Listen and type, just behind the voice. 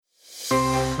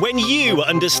When you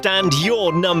understand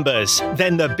your numbers,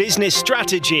 then the business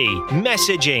strategy,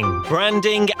 messaging,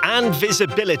 branding, and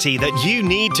visibility that you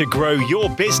need to grow your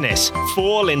business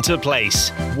fall into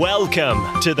place.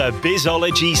 Welcome to the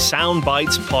Bizology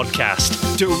Soundbites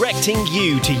podcast, directing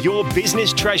you to your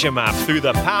business treasure map through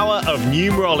the power of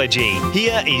numerology.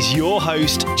 Here is your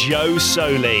host, Joe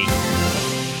Soley.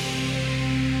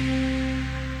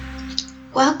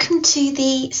 Welcome to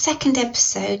the second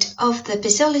episode of the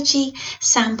Bizology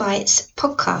Soundbites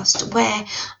podcast, where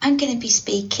I'm going to be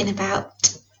speaking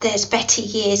about there's better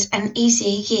years and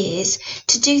easier years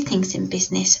to do things in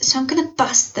business. So I'm going to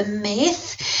bust the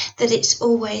myth that it's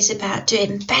always about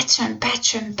doing better and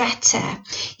better and better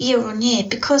year on year,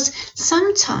 because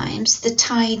sometimes the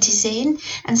tide is in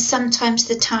and sometimes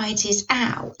the tide is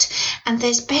out, and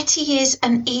there's better years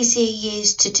and easier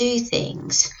years to do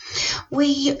things.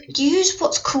 We use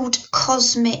what's called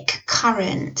cosmic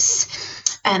currents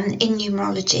in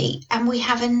numerology, and we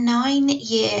have a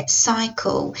 9-year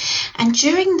cycle, and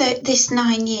during this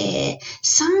 9 year,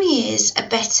 some years are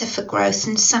better for growth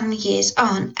and some years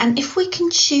aren't. And if we can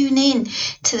tune in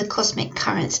to the cosmic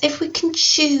currents, if we can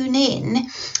tune in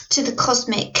to the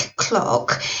cosmic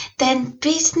clock, then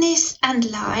business and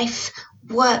life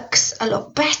works a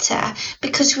lot better,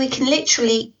 because we can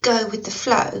literally go with the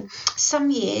flow. Some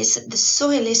years the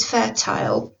soil is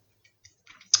fertile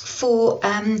for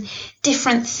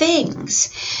different things.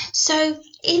 So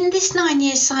in this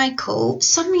 9-year cycle,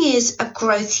 some years are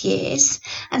growth years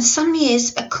and some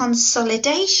years are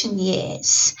consolidation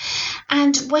years.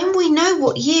 And when we know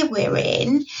what year we're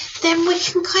in, then we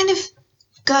can kind of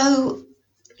go,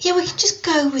 we can just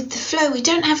go with the flow. We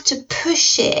don't have to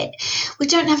push it. We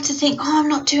don't have to think, I'm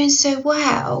not doing so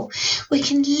well. We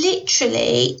can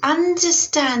literally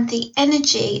understand the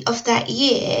energy of that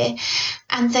year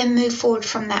and then move forward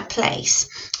from that place.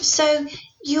 So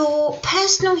your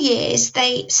personal years,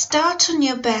 they start on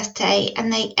your birthday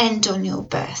and they end on your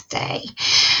birthday.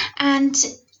 And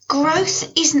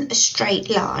growth isn't a straight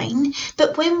line,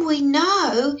 but when we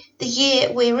know the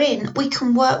year we're in, we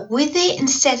can work with it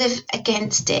instead of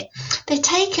against it. They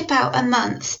take about a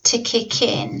month to kick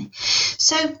in.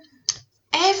 So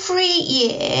every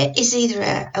year is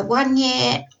either a 1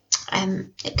 year,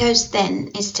 it goes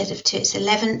then, instead of 2, it's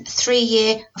 11, a 3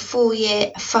 year, a 4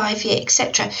 year, a 5 year,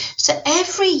 etc. So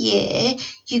every year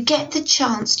you get the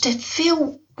chance to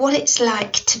feel what it's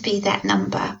like to be that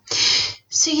number.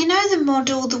 So you know the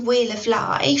model, the wheel of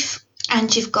life,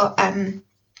 and you've got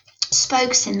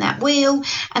spokes in that wheel,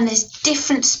 and there's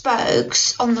different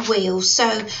spokes on the wheel.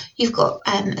 So you've got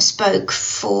a spoke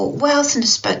for wealth, and a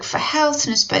spoke for health,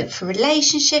 and a spoke for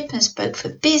relationship, and a spoke for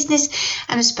business,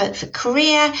 and a spoke for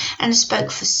career, and a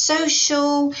spoke for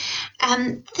social.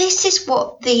 This is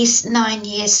what these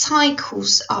 9-year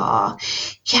cycles are.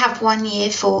 You have 1 year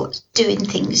for doing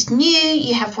things new,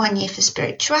 you have 1 year for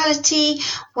spirituality,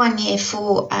 1 year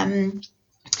for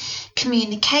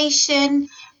communication,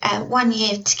 1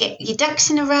 year to get your ducks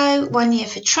in a row, 1 year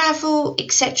for travel,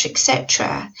 etc.,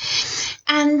 etc.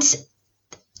 And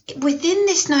within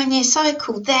this 9-year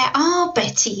cycle, there are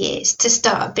better years to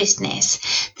start a business.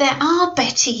 There are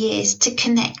better years to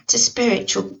connect to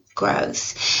spiritual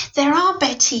growth. There are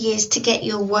better years to get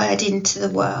your word into the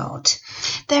world.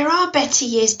 There are better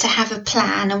years to have a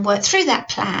plan and work through that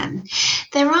plan.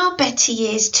 There are better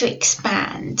years to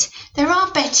expand. There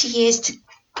are better years to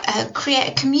create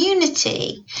a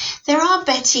community. There are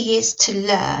better years to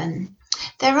learn.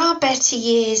 There are better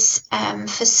years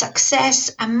for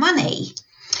success and money.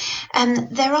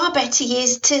 There are better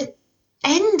years to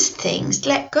end things,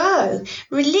 let go,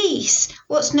 release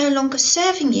what's no longer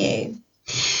serving you.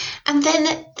 And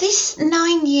then this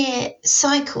 9-year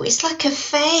cycle is like a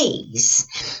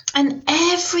phase, and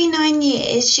every 9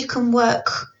 years you can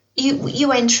work,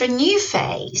 you enter a new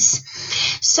phase.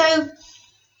 So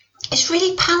it's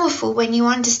really powerful when you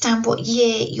understand what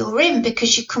year you're in,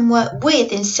 because you can work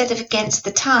with instead of against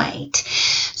the tide.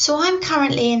 So I'm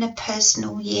currently in a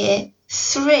personal year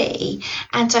 3,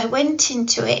 and I went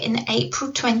into it in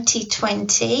April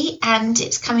 2020, and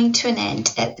it's coming to an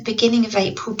end at the beginning of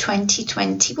April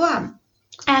 2021.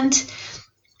 And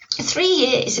 3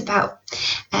 year is about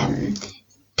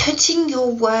putting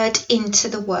your word into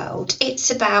the world.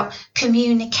 It's about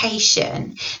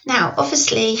communication. Now,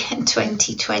 obviously, in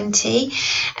 2020,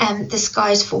 the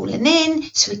sky's fallen in,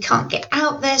 so we can't get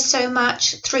out there so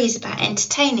much. 3 is about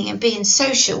entertaining and being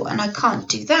social, and I can't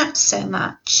do that so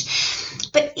much.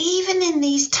 But even in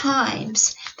these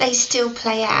times, they still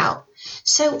play out.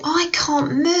 So I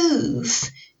can't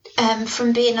move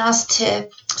from being asked to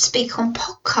speak on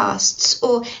podcasts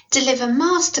or deliver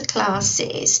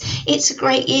masterclasses. It's a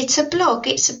great year to blog.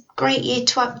 It's a great year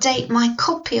to update my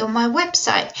copy on my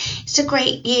website. It's a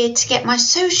great year to get my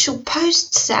social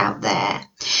posts out there.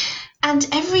 And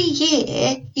every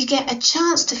year you get a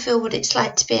chance to feel what it's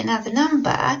like to be another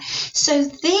number. So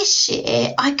this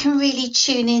year I can really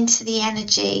tune into the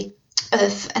energy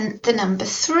of the number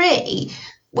 3,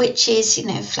 which is,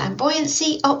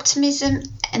 flamboyancy, optimism,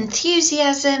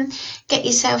 enthusiasm. Get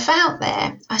yourself out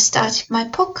there. I started my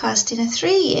podcast in a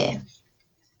 3-year.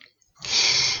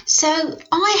 So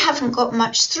I haven't got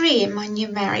much 3 in my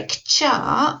numeric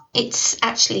chart. It's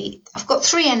actually, I've got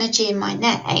 3 energy in my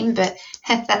name, but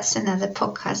that's another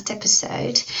podcast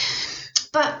episode.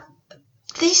 But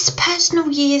this personal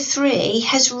year 3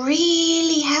 has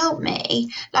really helped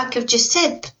me. Like I've just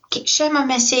said, share my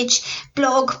message,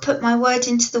 blog, put my word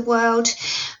into the world.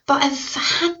 But I've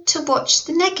had to watch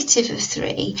the negative of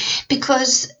 3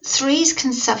 because 3s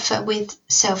can suffer with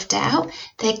self-doubt.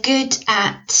 They're good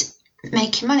at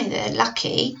making money, they're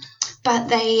lucky, but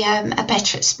they are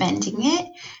better at spending it.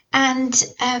 And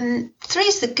 3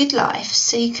 is the good life,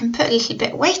 so you can put a little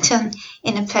bit of weight on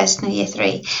in a personal year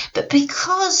 3. But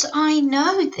because I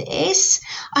know this,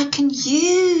 I can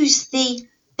use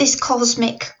this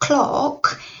cosmic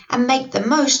clock and make the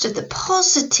most of the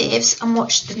positives and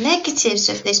watch the negatives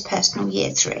of this personal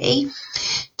year 3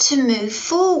 to move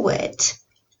forward.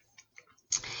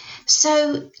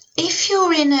 So if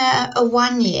you're in a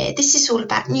 1 year, this is all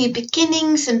about new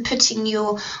beginnings and putting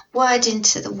your word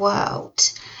into the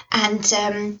world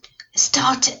and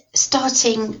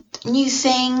starting new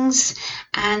things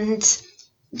and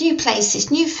new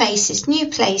places, new faces, new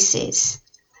places.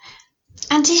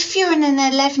 And if you're in an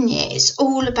 11 year, it's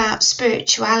all about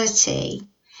spirituality.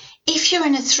 If you're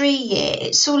in a 3 year,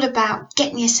 it's all about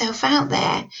getting yourself out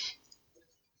there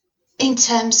in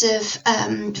terms of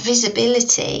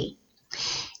visibility.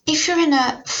 If you're in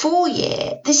a 4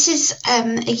 year, this is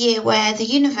a year where the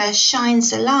universe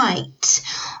shines a light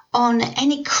on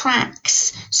any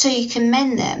cracks so you can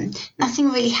mend them.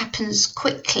 Nothing really happens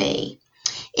quickly.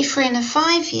 If you're in a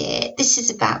 5 year, this is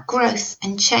about growth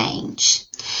and change.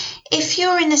 If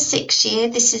you're in a 6 year,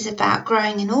 this is about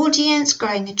growing an audience,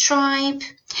 growing a tribe.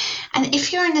 And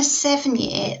if you're in a 7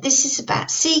 year, this is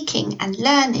about seeking and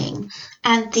learning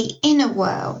and the inner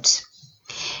world.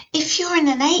 If you're in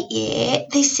an 8 year,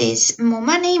 this is more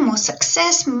money, more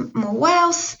success, more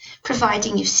wealth,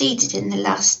 providing you've seeded in the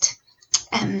last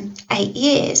 8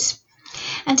 years.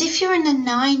 And if you're in a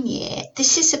 9 year,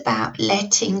 this is about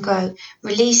letting go,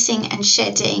 releasing and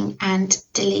shedding and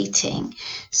deleting.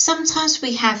 Sometimes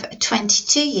we have a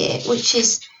 22 year, which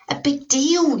is a big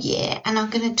deal year. And I'm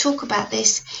going to talk about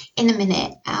this in a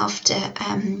minute after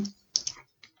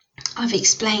I've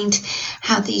explained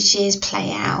how these years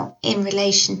play out in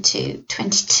relation to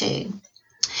 22.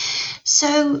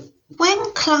 So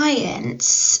when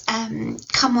clients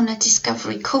come on a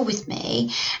discovery call with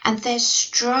me and they're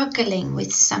struggling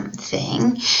with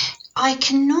something, I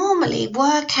can normally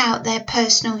work out their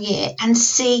personal year and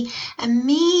see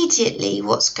immediately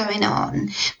what's going on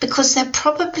because they're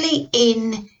probably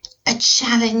in a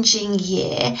challenging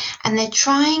year and they're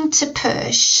trying to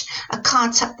push a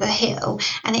cart up the hill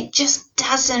and it just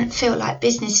doesn't feel like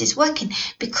business is working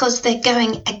because they're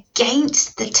going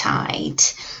against the tide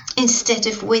instead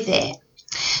of with it.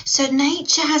 So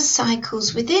nature has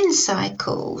cycles within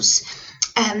cycles.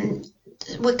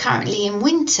 We're currently in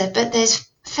winter, but there's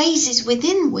phases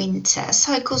within winter,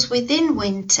 cycles within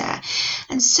winter,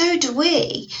 and so do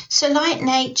we. So like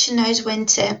nature knows when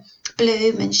to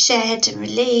bloom and shed and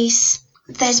release,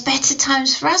 there's better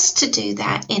times for us to do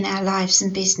that in our lives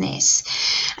and business.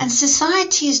 And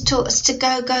society has taught us to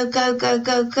go, go, go, go,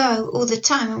 go, go all the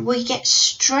time. And we get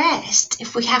stressed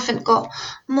if we haven't got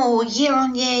more year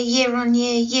on year, year on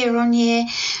year, year on year.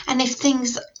 And if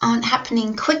things aren't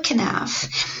happening quick enough.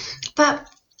 But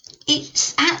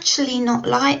it's actually not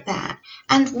like that.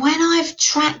 And when I've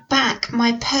tracked back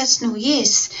my personal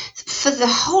years for the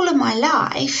whole of my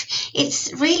life,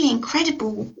 it's really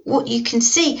incredible what you can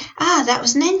see. That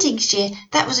was an endings year.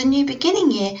 That was a new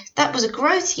beginning year. That was a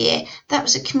growth year. That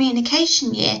was a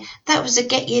communication year. That was a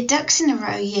get your ducks in a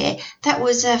row year. That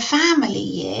was a family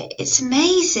year. It's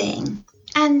amazing.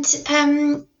 And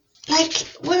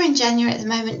we're in January at the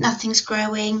moment, nothing's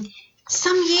growing.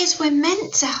 Some years we're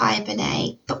meant to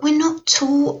hibernate, but we're not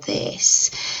taught this.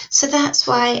 So that's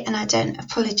why, and I don't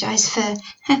apologise for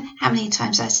how many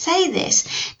times I say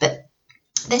this, but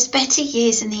there's better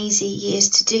years and easy years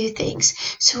to do things.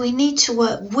 So we need to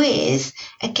work with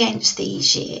against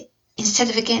these years instead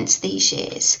of against these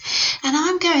years. And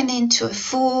I'm going into a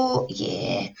 4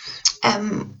 year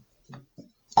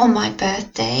on my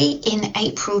birthday in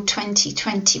April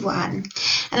 2021.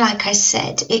 And like I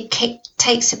said, it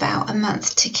takes about a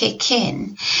month to kick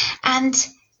in. And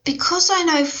because I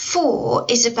know 4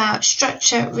 is about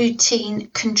structure,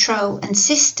 routine, control and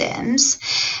systems,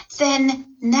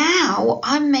 then now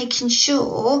I'm making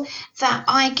sure that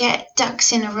I get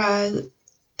ducks in a row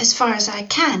as far as I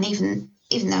can, even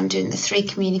though I'm doing the 3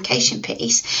 communication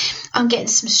piece. I'm getting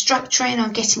some structure in,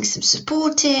 I'm getting some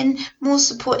support in, more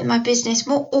support in my business,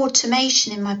 more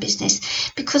automation in my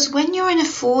business. Because when you're in a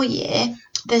 4 year,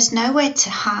 there's nowhere to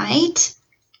hide.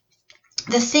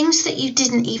 The things that you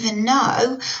didn't even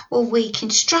know were weak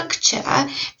in structure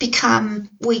become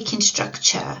weak in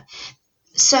structure.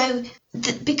 So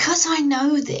because I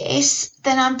know this,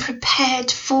 then I'm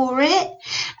prepared for it.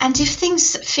 And if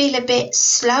things feel a bit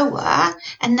slower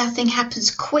and nothing happens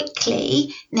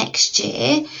quickly next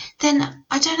year, then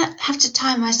I don't have to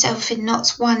tie myself in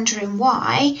knots wondering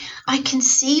why. I can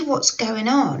see what's going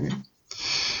on.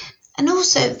 And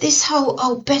also this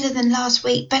whole, better than last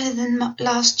week, better than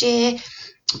last year,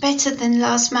 better than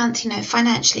last month,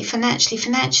 financially.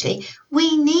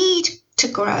 We need to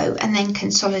grow and then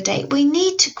consolidate. We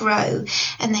need to grow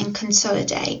and then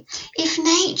consolidate. If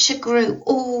nature grew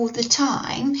all the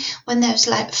time, when there was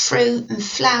like fruit and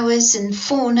flowers and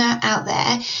fauna out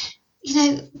there,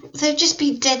 there'd just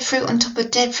be dead fruit on top of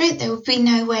dead fruit. There would be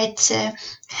nowhere to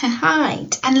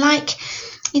hide. And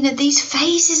these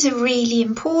phases are really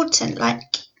important. Like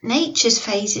nature's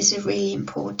phases are really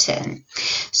important.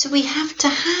 So we have to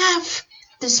have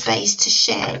the space to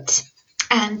shed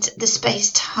and the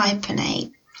space to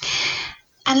hibernate.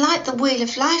 And like the Wheel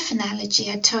of Life analogy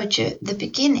I told you at the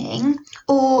beginning,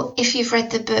 or if you've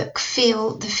read the book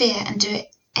Feel the Fear and Do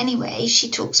It Anyway, she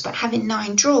talks about having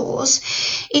 9 drawers.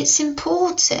 It's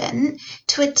important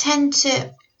to attend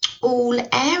to all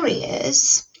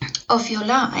areas of your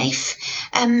life,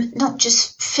 not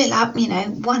just fill up,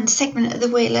 one segment of the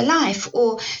Wheel of Life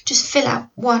or just fill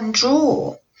up one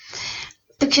drawer,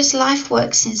 because life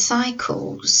works in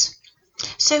cycles.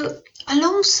 So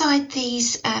alongside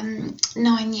these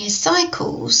 9-year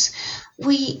cycles,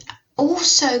 we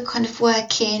also kind of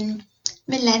work in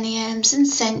millenniums and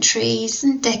centuries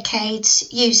and decades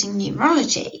using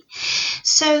numerology.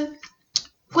 So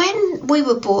when we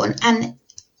were born, and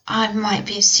I might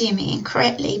be assuming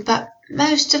incorrectly, but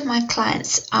most of my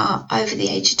clients are over the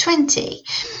age of 20.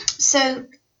 So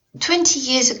 20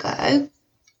 years ago,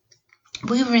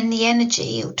 we were in the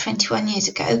energy, or 21 years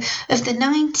ago, of the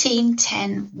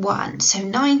 19-10-1. So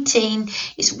 19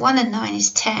 is 1 and 9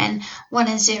 is 10, 1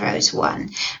 and 0 is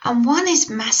 1. And 1 is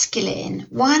masculine.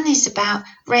 1 is about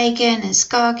Reagan and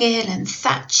Scargill and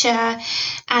Thatcher.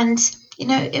 And,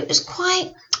 it was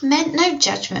quite men, no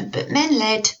judgment, but men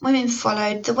led, women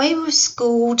followed. The way we were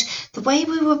schooled, the way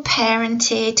we were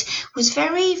parented was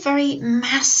very, very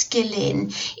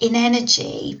masculine in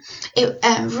energy.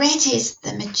 Red is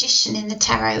the magician in the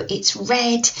tarot. It's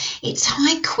red. It's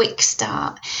high quick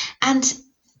start. And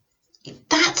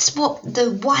that's what the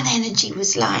 1 energy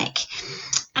was like.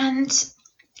 And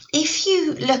if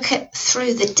you look at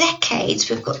through the decades,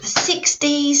 we've got the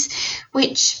 60s,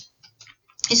 which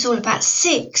is all about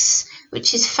 6,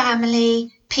 which is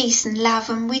family, peace and love.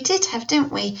 And we did have,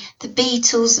 didn't we, the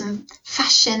Beatles and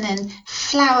fashion and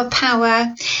flower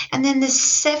power. And then the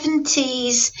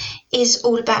 70s is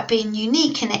all about being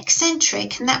unique and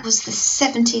eccentric. And that was the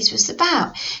 70s was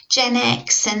about Gen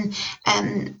X and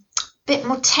a bit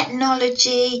more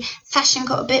technology. Fashion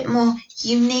got a bit more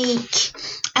unique.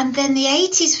 And then the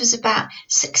 80s was about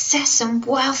success and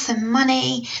wealth and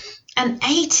money. And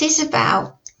 8 is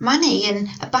about money and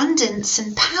abundance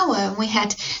and power. And we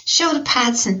had shoulder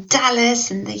pads and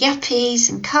Dallas and the yuppies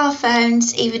and car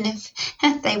phones, even if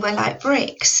they were like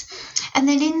bricks. And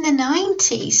then in the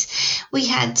 90s, we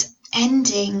had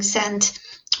endings and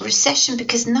recession,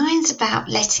 because 9's about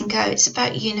letting go. It's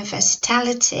about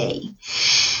universality.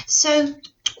 So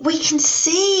we can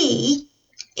see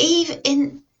even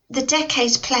in the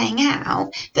decades playing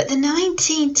out, but the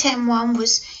 19-10-1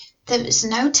 was, there was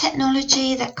no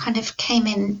technology. That kind of came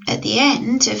in at the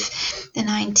end of the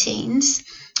 19s.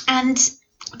 And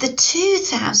the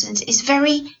 2000s is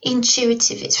very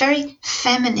intuitive. It's very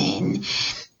feminine.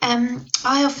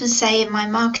 I often say in my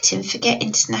marketing, forget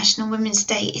International Women's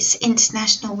Day, it's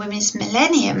International Women's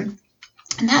Millennium.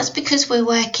 And that's because we're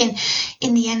working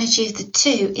in the energy of the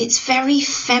 2. It's very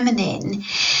feminine.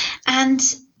 And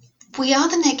we are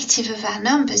the negative of our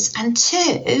numbers, and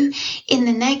 2 in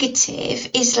the negative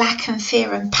is lack and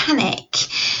fear and panic.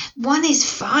 1 is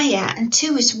fire and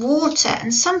 2 is water.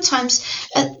 And sometimes,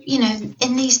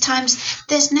 in these times,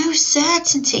 there's no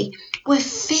certainty. we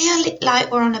feel it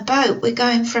like we're on a boat. We're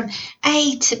going from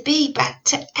A to B, back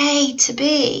to A to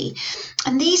B.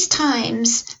 And these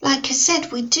times, like I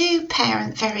said, we do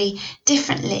parent very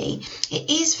differently. It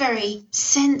is very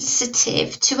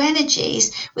sensitive to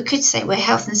energies. We could say we're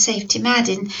health and safety mad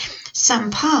in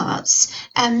some parts,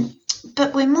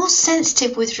 but we're more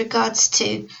sensitive with regards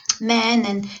to men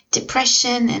and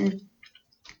depression and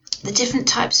the different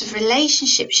types of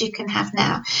relationships you can have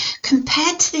now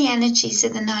compared to the energies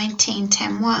of the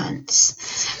 1910 ones.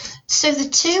 So the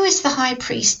 2 is the High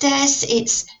Priestess.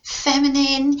 It's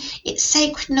feminine, it's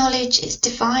sacred knowledge, it's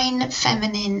divine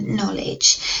feminine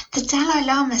knowledge. The Dalai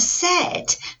Lama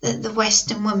said that the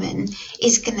Western woman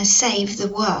is going to save the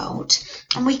world.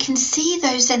 And we can see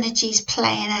those energies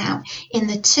playing out in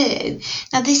the 2.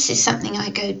 Now, this is something I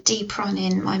go deeper on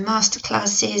in my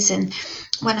masterclasses and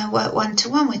when I work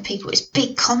one-to-one with people. It's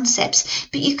big concepts,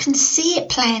 but you can see it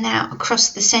playing out across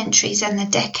the centuries and the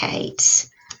decades.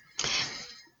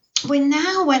 We're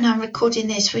now, when I'm recording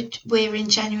this, we're in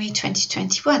January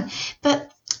 2021,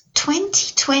 but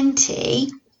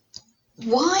 2020,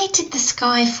 why did the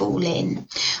sky fall in?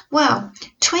 Well,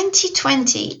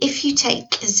 2020, if you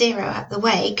take 0 out the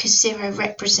way, because 0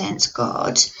 represents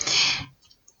God,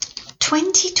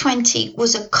 2020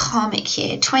 was a karmic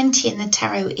year. 20 in the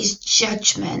tarot is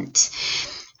judgment.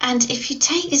 And if you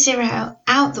take 0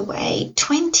 out the way,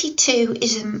 22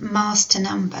 is a master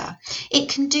number. It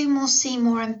can do more, see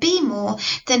more, and be more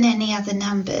than any other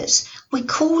numbers. We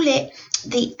call it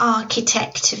the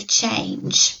architect of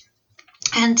change.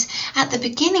 And at the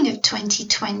beginning of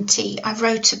 2020, I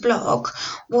wrote a blog,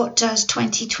 What Does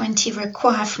 2020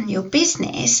 Require from Your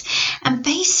Business? And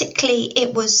basically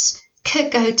it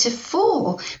could go to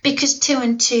 4 because 2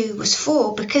 and 2 was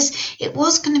 4, because it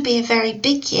was going to be a very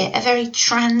big year, a very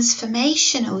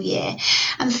transformational year.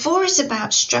 And 4 is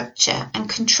about structure and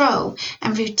control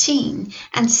and routine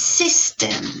and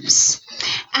systems.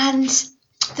 And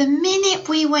the minute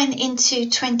we went into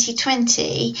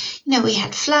 2020, we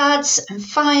had floods and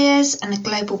fires and a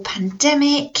global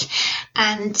pandemic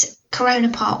and Corona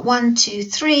Part 1, 2,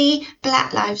 3,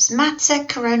 Black Lives Matter,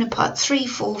 Corona Part 3,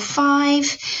 4,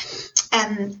 5,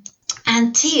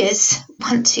 and tears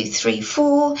 1, 2, 3,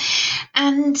 4.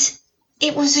 And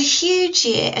it was a huge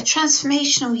year, a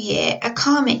transformational year, a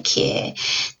karmic year.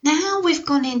 Now we've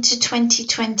gone into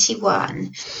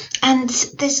 2021, and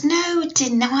there's no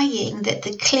denying that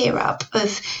the clear up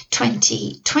of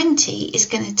 2020 is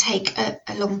going to take a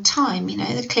long time.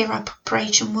 The clear up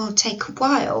operation will take a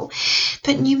while.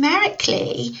 But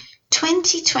numerically,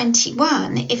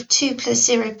 2021, if 2 plus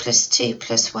 0 plus 2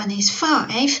 plus 1 is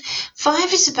 5,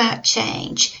 5 is about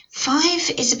change.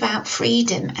 5 is about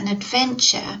freedom and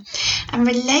adventure. And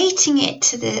relating it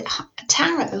to the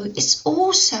tarot is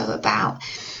also the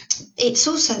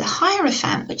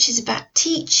Hierophant, which is about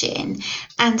teaching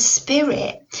and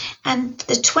spirit. And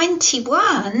the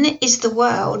 21 is the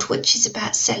World, which is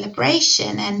about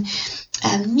celebration and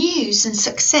news and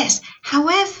success.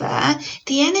 However,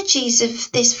 the energies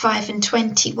of this 5 and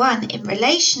 21 in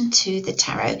relation to the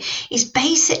tarot is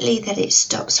basically that it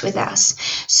stops with us.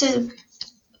 So,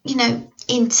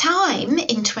 in time,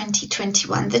 in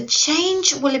 2021, the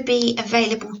change will be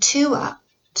available to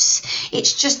us.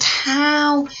 It's just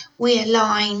how we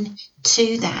align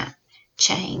to that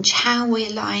change, how we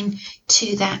align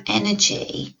to that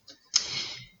energy.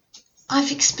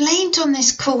 I've explained on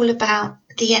this call about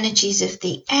the energies of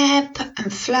the ebb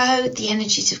and flow, the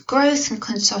energies of growth and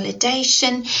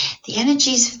consolidation, the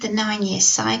energies of the 9-year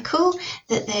cycle,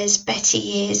 that there's better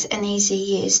years and easier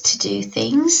years to do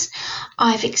things.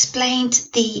 I've explained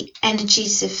the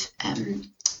energies of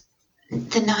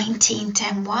the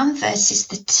 1910 versus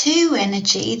the 2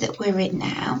 energy that we're in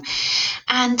now.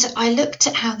 And I looked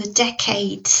at how the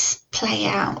decades play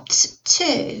out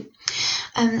too.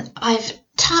 I've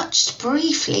touched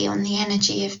briefly on the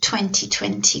energy of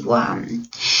 2021,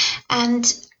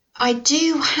 and I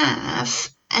do have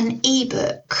an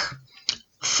ebook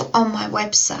on my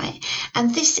website,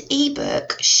 and this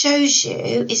ebook shows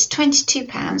you, it's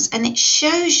 £22, and it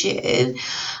shows you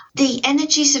the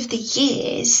energies of the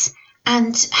years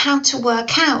and how to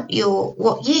work out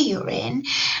what year you're in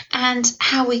and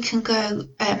how we can go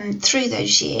through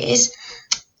those years.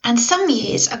 And some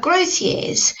years are growth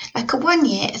years, like a 1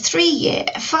 year, a 3 year,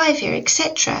 a 5 year,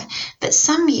 etc. But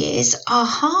some years are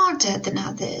harder than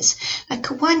others, like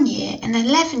a 1 year, an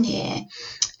 11 year,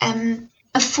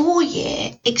 a 4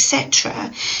 year,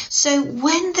 etc. So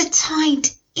when the tide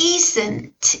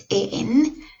isn't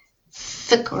in,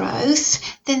 for growth,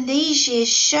 then these years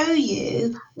show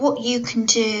you what you can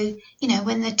do,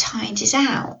 when the tide is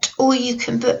out. Or you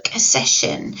can book a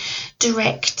session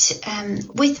direct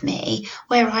with me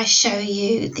where I show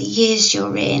you the years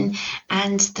you're in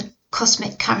and the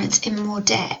cosmic currents in more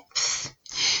depth.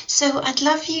 So I'd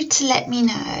love you to let me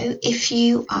know if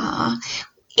you are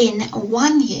in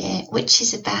 1 year, which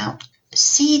is about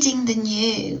seeding the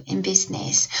new in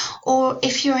business, or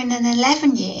if you're in an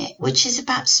 11 year, which is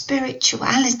about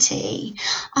spirituality.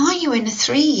 Are you in a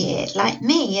 3 year, like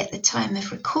me at the time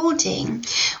of recording,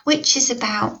 which is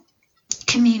about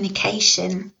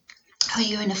communication? Are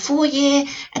you in a 4 year,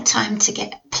 a time to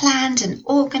get planned and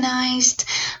organised?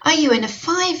 Are you in a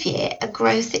 5 year, a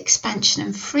growth, expansion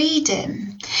and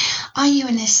freedom? Are you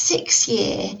in a 6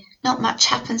 year, not much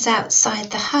happens outside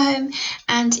the home,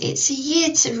 and it's a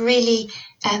year to really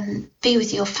be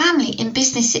with your family? In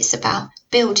business, it's about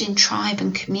building tribe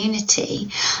and community.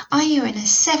 Are you in a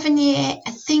 7 year,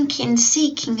 a thinking,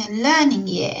 seeking and learning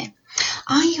year?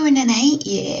 Are you in an 8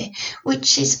 year,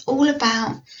 which is all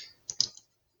about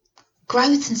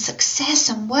growth and success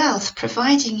and wealth,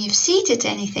 providing you've seeded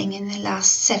anything in the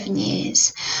last 7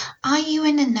 years? Are you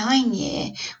in a 9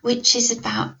 year, which is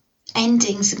about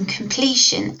endings and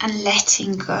completion and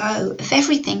letting go of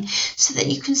everything so that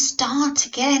you can start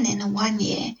again in a 1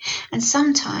 year? And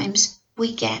sometimes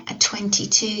we get a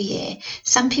 22 year.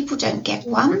 Some people don't get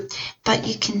one, but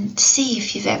you can see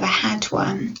if you've ever had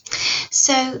one.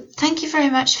 So thank you very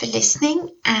much for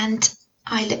listening, and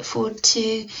I look forward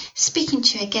to speaking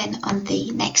to you again on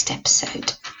the next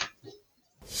episode.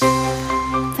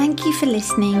 Thank you for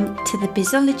listening to the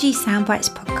Bizology Soundbites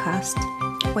podcast,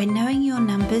 where knowing your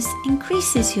numbers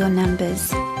increases your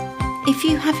numbers. If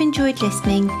you have enjoyed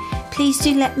listening, please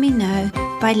do let me know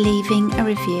by leaving a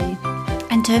review.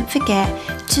 And don't forget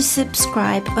to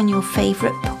subscribe on your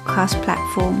favourite podcast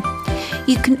platform.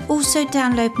 You can also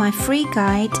download my free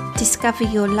guide, Discover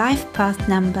Your Life Path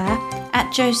Number, at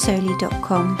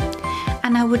joesoli.com.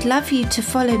 And I would love you to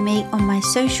follow me on my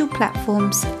social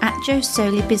platforms at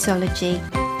Joesoli Bizology.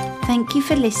 Thank you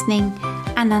for listening,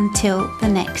 and until the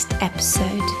next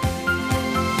episode.